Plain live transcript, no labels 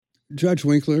Judge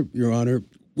Winkler, Your Honor,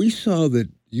 we saw that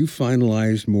you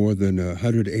finalized more than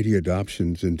 180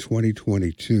 adoptions in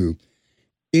 2022.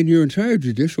 In your entire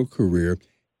judicial career,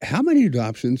 how many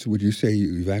adoptions would you say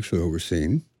you've actually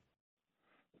overseen?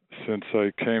 Since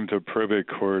I came to probate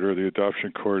court or the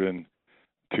adoption court in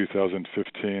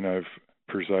 2015, I've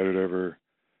presided over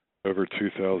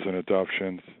 2,000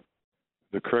 adoptions.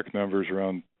 The correct number is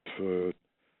around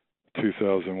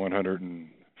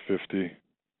 2,150.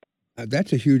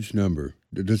 That's a huge number.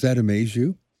 Does that amaze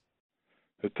you?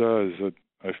 It does.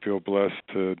 I feel blessed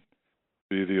to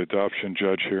be the adoption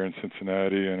judge here in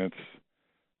Cincinnati, and it's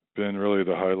been really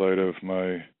the highlight of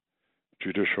my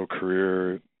judicial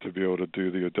career to be able to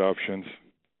do the adoptions.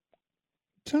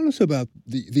 Tell us about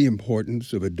the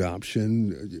importance of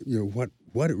adoption.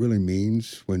 What it really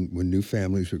means when new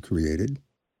families are created.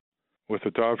 With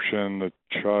adoption, the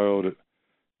child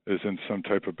is in some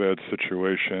type of bad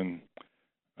situation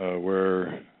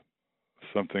where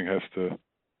something has to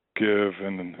give,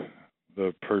 and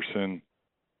the person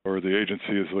or the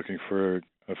agency is looking for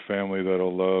a family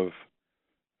that'll love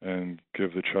and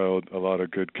give the child a lot of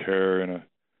good care and a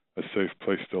safe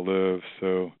place to live.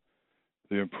 So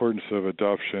the importance of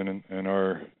adoption in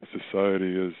our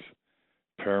society is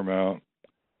paramount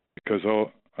because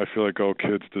I feel like all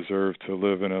kids deserve to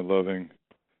live in a loving,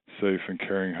 safe, and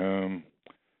caring home.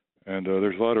 And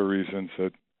there's a lot of reasons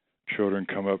that children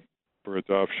come up for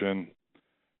adoption.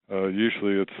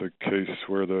 Usually it's a case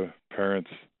where the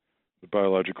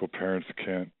biological parents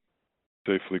can't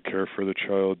safely care for the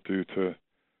child due to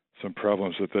some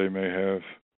problems that they may have,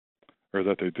 or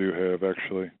that they do have,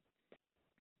 actually.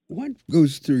 What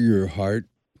goes through your heart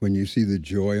when you see the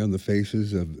joy on the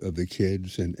faces of the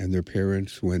kids and their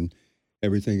parents when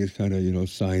everything is kind of,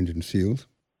 signed and sealed?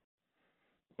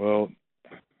 Well,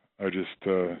 I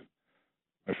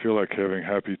feel like having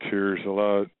happy tears a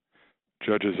lot.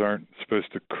 Judges aren't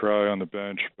supposed to cry on the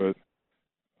bench, but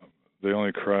the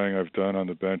only crying I've done on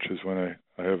the bench is when I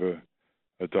have a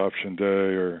adoption day,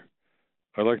 or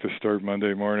I like to start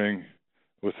Monday morning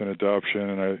with an adoption,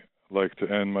 and I like to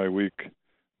end my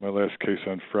last case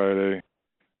on Friday.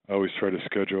 I always try to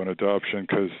schedule an adoption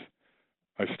because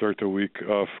I start the week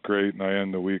off great and I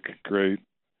end the week great.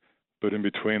 But in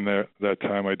between that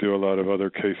time, I do a lot of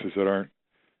other cases that aren't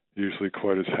usually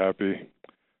quite as happy.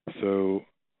 So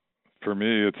for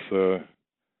me, it's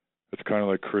kind of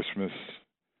like Christmas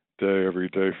Day every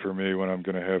day for me when I'm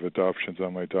going to have adoptions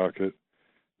on my docket.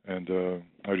 And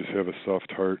I just have a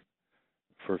soft heart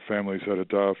for families that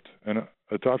adopt. And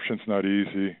adoption's not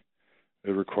easy.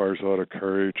 It requires a lot of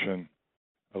courage, and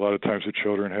a lot of times the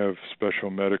children have special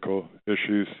medical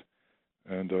issues,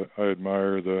 and I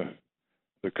admire the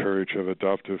courage of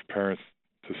adoptive parents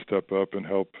to step up and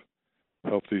help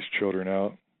these children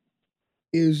out.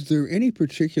 Is there any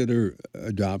particular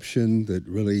adoption that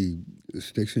really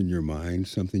sticks in your mind,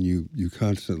 something you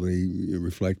constantly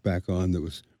reflect back on that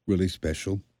was really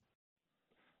special?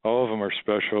 All of them are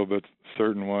special, but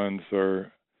certain ones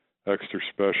are extra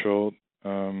special.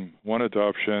 One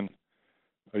adoption,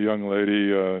 a young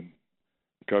lady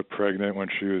got pregnant when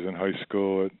she was in high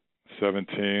school at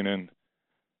 17, and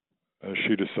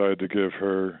she decided to give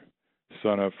her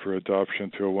son up for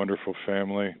adoption to a wonderful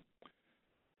family.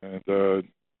 And I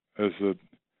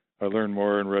learned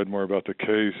more and read more about the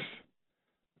case,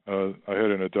 I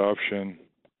had an adoption,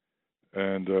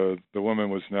 and the woman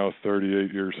was now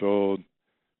 38 years old.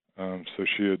 So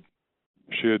she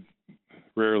had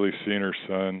rarely seen her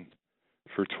son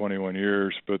for 21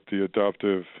 years, but the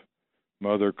adoptive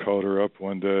mother called her up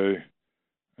one day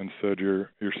and said, your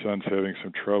son's having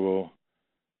some trouble.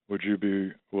 Would you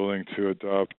be willing to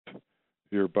adopt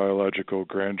your biological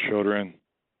grandchildren?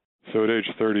 So at age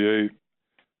 38,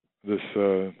 this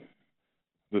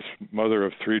mother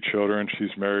of three children,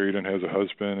 she's married and has a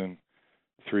husband and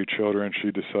three children,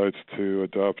 she decides to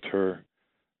adopt her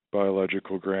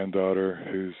biological granddaughter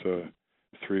who's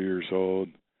 3 years old.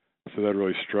 So that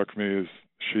really struck me as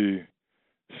she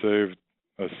saved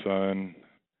a son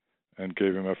and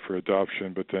gave him up for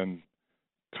adoption, but then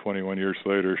 21 years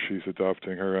later, she's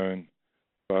adopting her own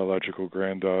biological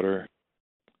granddaughter.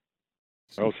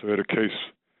 I also had a case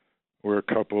where a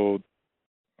couple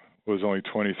was only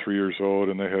 23 years old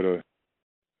and they had a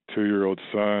 2-year-old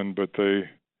son, but they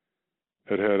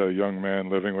had had a young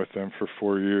man living with them for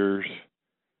 4 years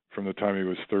from the time he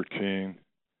was 13.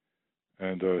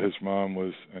 And his mom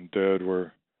and dad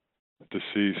were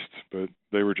deceased, but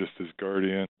they were just his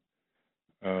guardian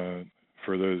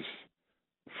for those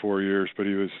 4 years. But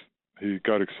he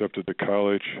got accepted to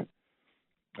college.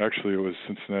 Actually, it was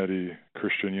Cincinnati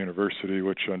Christian University,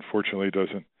 which unfortunately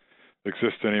doesn't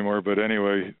exist anymore. But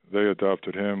anyway, they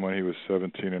adopted him when he was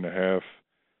 17 and a half.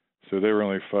 So they were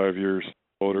only 5 years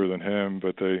older than him,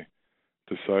 but they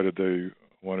decided they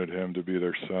wanted him to be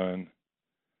their son.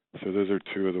 So those are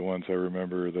two of the ones I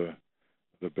remember the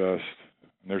best.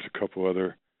 And there's a couple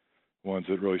other ones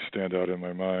that really stand out in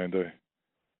my mind.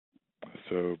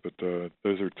 But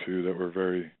those are two that were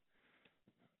very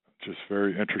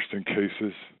interesting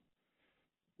cases.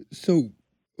 So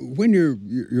when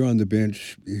you're on the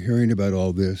bench hearing about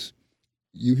all this,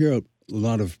 you hear a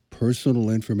lot of personal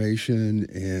information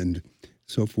and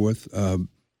so forth.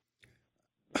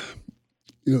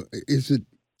 Is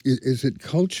it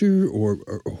culture or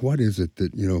what is it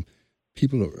that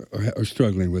people are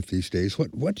struggling with these days?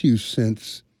 What do you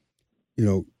sense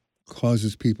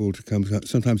causes people to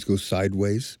sometimes go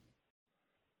sideways?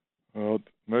 Well,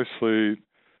 mostly,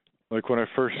 like when I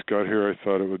first got here, I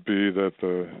thought it would be that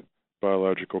the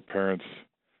biological parents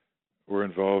were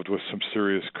involved with some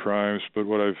serious crimes, but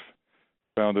what I've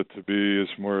found it to be is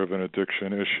more of an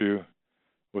addiction issue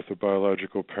with the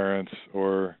biological parents,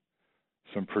 or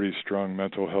some pretty strong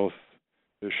mental health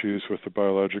issues with the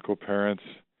biological parents.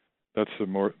 That's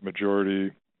the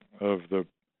majority of the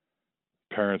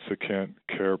parents that can't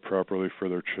care properly for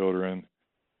their children.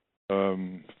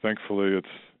 Thankfully,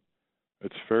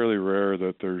 it's fairly rare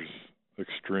that there's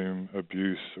extreme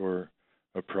abuse or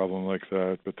a problem like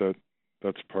that, but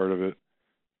that's part of it.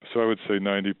 So I would say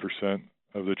 90%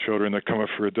 of the children that come up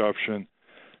for adoption,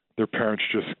 their parents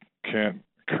just can't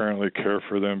currently care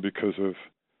for them because of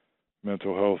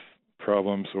mental health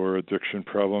problems or addiction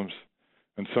problems.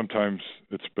 And sometimes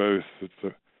it's both.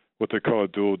 It's what they call a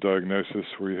dual diagnosis,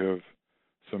 where you have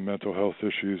some mental health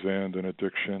issues and an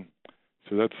addiction.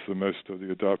 So that's the most of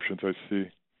the adoptions I see.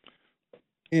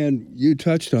 And you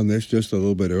touched on this just a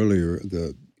little bit earlier,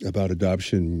 about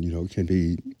adoption, can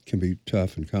be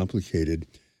tough and complicated.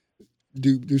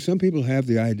 Do some people have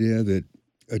the idea that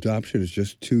adoption is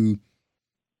just too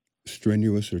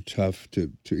strenuous or tough to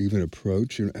even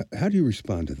approach? How do you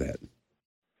respond to that?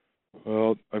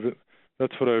 Well,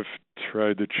 that's what I've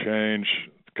tried to change.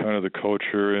 Kind of the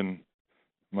culture in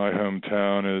my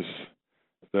hometown is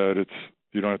that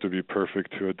you don't have to be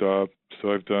perfect to adopt.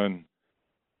 So I've done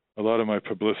a lot of my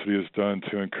publicity is done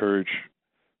to encourage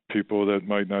people that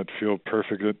might not feel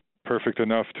perfect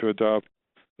enough to adopt,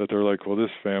 that they're like, well,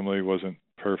 this family wasn't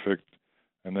perfect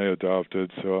and they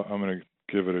adopted, so I'm going to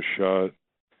give it a shot.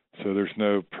 So there's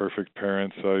no perfect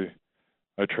parents.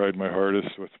 I tried my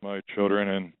hardest with my children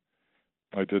and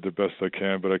I did the best I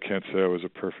can, but I can't say I was a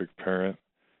perfect parent.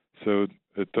 So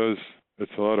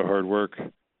it's a lot of hard work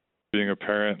being a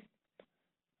parent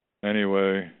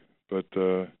anyway, but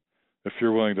if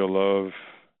you're willing to love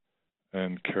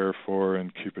and care for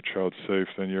and keep a child safe,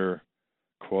 then you're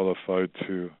qualified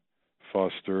to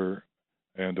foster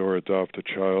and or adopt a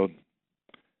child.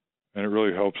 And it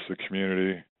really helps the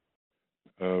community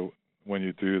when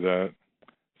you do that.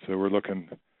 So we're looking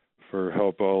for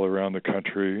help all around the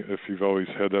country if you've always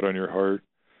had that on your heart.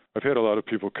 I've had a lot of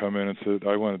people come in and said,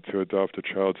 I wanted to adopt a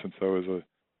child since I was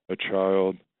a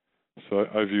child. So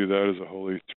I view that as a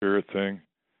Holy Spirit thing.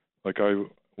 Like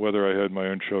whether I had my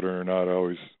own children or not, I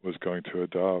always was going to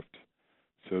adopt.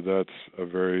 So that's a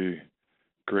very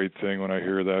great thing when I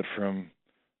hear that from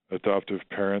adoptive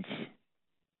parents.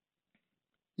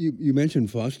 You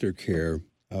mentioned foster care.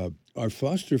 Are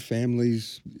foster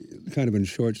families kind of in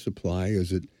short supply?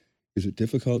 Is it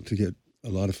difficult to get a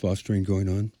lot of fostering going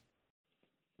on?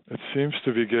 It seems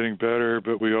to be getting better,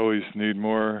 but we always need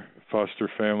more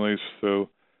foster families. So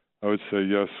I would say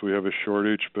yes, we have a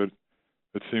shortage, but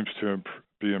it seems to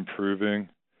be improving.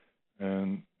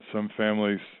 And some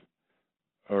families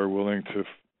are willing to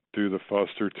do the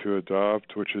foster to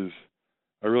adopt, which is,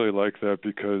 I really like that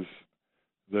because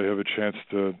they have a chance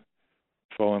to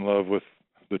fall in love with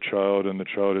the child, and the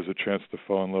child has a chance to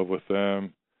fall in love with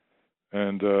them.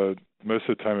 And most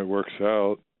of the time it works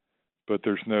out, but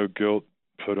there's no guilt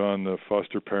put on the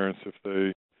foster parents if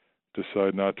they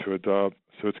decide not to adopt.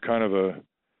 So it's kind of a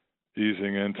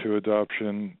easing into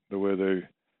adoption, the way they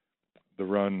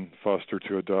run foster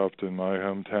to adopt in my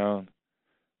hometown.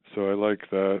 So I like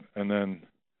that. And then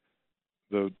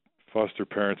the foster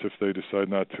parents, if they decide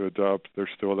not to adopt, they're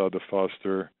still allowed to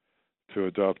foster to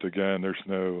adopt again. There's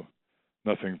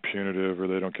nothing punitive, or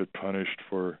they don't get punished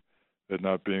for it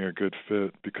not being a good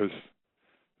fit, because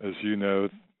as you know,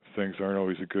 things aren't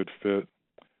always a good fit.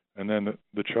 And then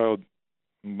the child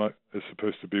is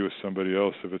supposed to be with somebody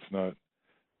else if it's not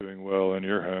doing well in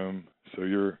your home. So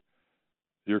you're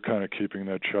kind of keeping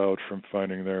that child from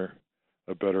finding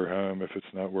a better home if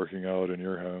it's not working out in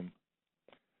your home.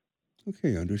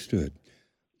 Okay, understood.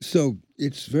 So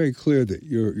it's very clear that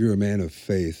you're a man of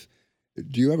faith.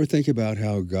 Do you ever think about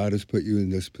how God has put you in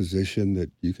this position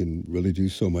that you can really do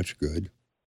so much good?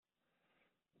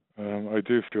 I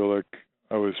do feel like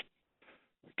I was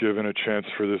given a chance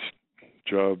for this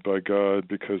job by God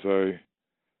because I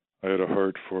had a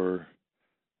heart for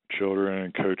children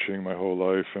and coaching my whole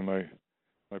life, and my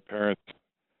parents.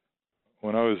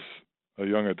 When I was a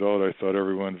young adult, I thought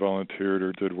everyone volunteered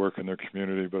or did work in their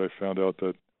community, but I found out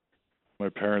that my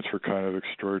parents were kind of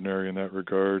extraordinary in that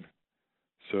regard.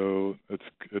 So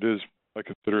it is I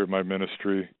consider it my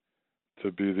ministry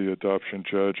to be the adoption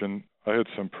judge, and I had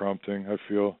some prompting, I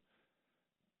feel,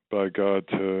 by God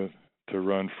to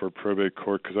run for probate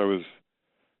court because I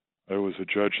was a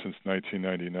judge since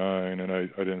 1999, and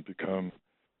I didn't become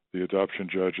the adoption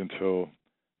judge until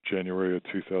January of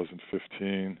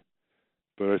 2015.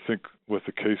 But I think with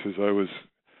the cases I was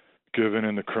given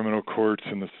in the criminal courts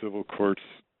and the civil courts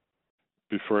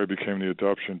before I became the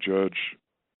adoption judge,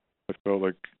 I felt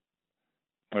like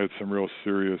I had some real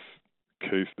serious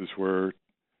cases where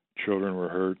children were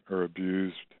hurt or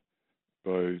abused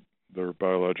by their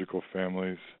biological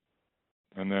families.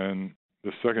 And then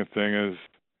the second thing is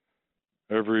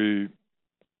every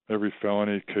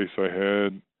felony case I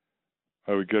had,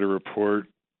 I would get a report.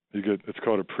 It's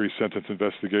called a pre-sentence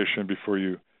investigation before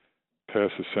you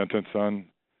pass a sentence on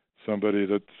somebody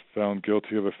that's found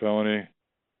guilty of a felony.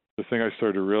 The thing I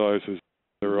started to realize is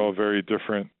they were all very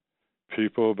different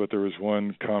people, but there was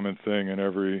one common thing in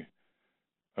every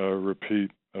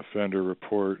repeat offender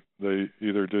report. They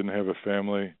either didn't have a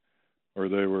family or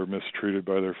they were mistreated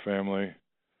by their family.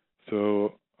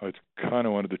 So I kind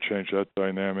of wanted to change that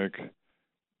dynamic,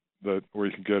 that where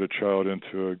you can get a child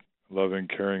into a loving,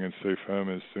 caring, and safe home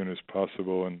as soon as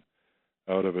possible and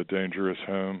out of a dangerous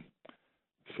home.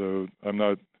 So I'm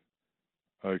not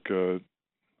like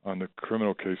on the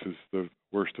criminal cases, the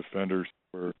worst offenders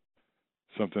where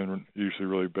something usually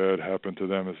really bad happened to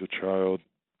them as a child.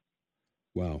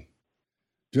 Wow.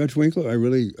 Judge Winkler, I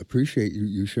really appreciate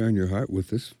you sharing your heart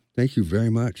with us. Thank you very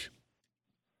much.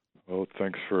 Well,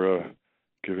 thanks for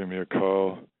giving me a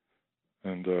call,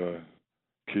 and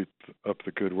keep up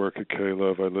the good work at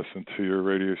K-Love. I listen to your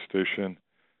radio station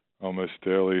almost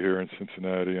daily here in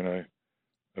Cincinnati, and I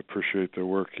appreciate the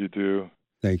work you do.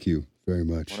 Thank you very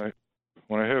much.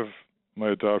 When I have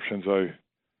my adoptions,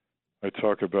 I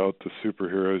talk about the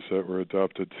superheroes that were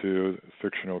adopted to,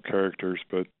 fictional characters,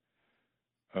 but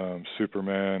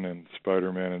Superman and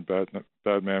Spider-Man and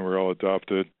Batman were all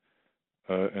adopted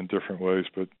in different ways,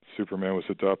 but Superman was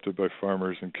adopted by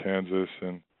farmers in Kansas,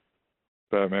 and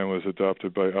Batman was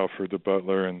adopted by Alfred the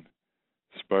Butler, and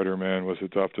Spider-Man was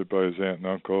adopted by his aunt and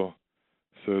uncle.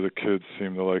 So the kids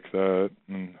seem to like that.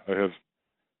 And I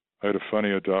had a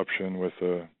funny adoption with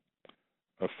a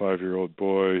 5-year-old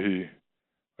boy.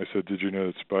 I said, "Did you know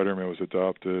that Spider-Man was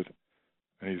adopted?"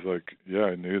 And he's like, "Yeah,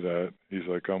 I knew that." He's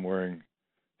like, "I'm wearing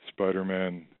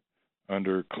Spider-Man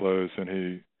underclothes," and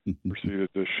he proceeded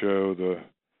to show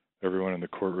everyone in the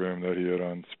courtroom that he had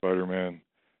on Spider-Man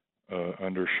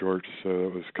undershorts. So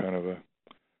it was kind of a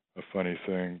funny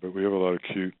thing. But we have a lot of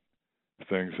cute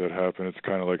things that happen. It's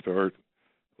kind of like the Art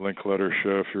Linkletter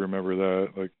show, if you remember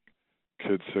that. Like,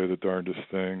 kids say the darndest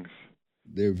things.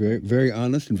 They're very, very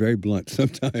honest and very blunt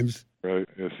sometimes. Right.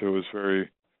 Yes, it was very.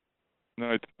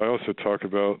 And I also talk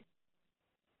about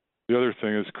the other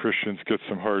thing is Christians get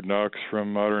some hard knocks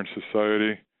from modern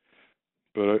society.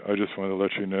 But I just wanted to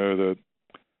let you know that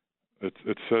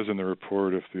it says in the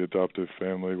report if the adoptive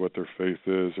family, what their faith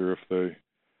is, or if they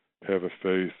have a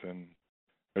faith. And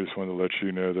I just wanted to let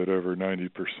you know that over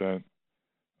 90%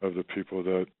 of the people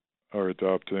that are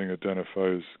adopting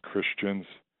identify as Christians.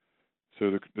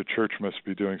 So the church must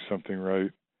be doing something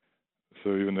right.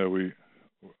 So even though we,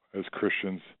 as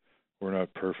Christians, we're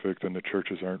not perfect and the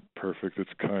churches aren't perfect,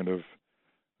 it's kind of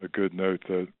a good note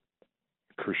that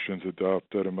Christians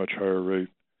adopt at a much higher rate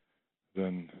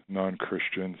than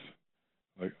non-Christians.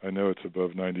 I know it's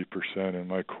above 90% in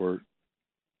my court,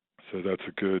 so that's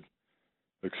a good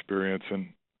experience.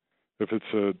 And if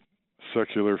it's a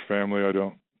secular family, I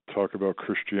don't talk about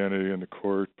Christianity in the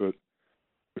court, but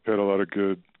we've had a lot of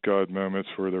good God moments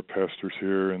where their pastors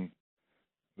here and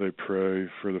they pray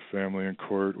for the family in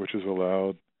court, which is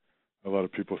allowed. A lot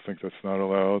of people think that's not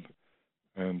allowed.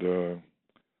 And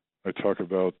I talk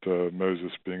about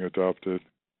Moses being adopted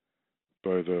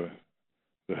by the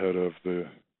head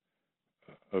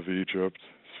of Egypt's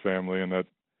family, and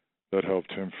that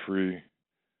helped him free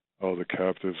all the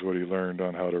captives. What he learned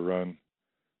on how to run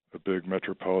a big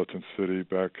metropolitan city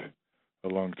back a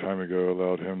long time ago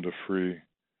allowed him to free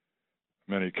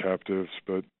many captives.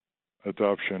 But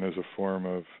adoption is a form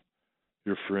of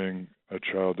you're freeing a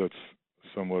child that's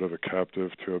somewhat of a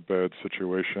captive to a bad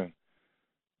situation.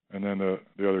 And then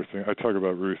the other thing, I talk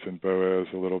about Ruth and Boaz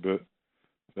a little bit.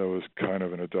 That was kind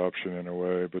of an adoption in a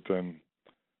way, but then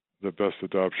the best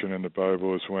adoption in the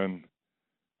Bible is when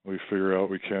we figure out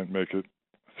we can't make it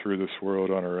through this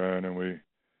world on our own, and we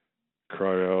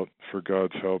cry out for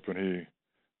God's help, and He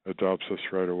adopts us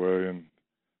right away and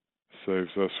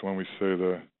saves us when we say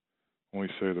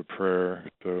the prayer.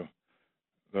 So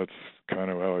that's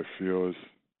kind of how I feel, is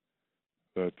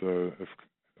that if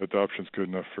adoption's good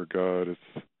enough for God,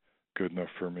 it's good enough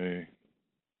for me.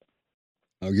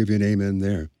 I'll give you an amen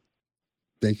there.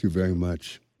 Thank you very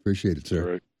much. Appreciate it, sir.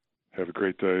 All right. Have a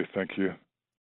great day. Thank you.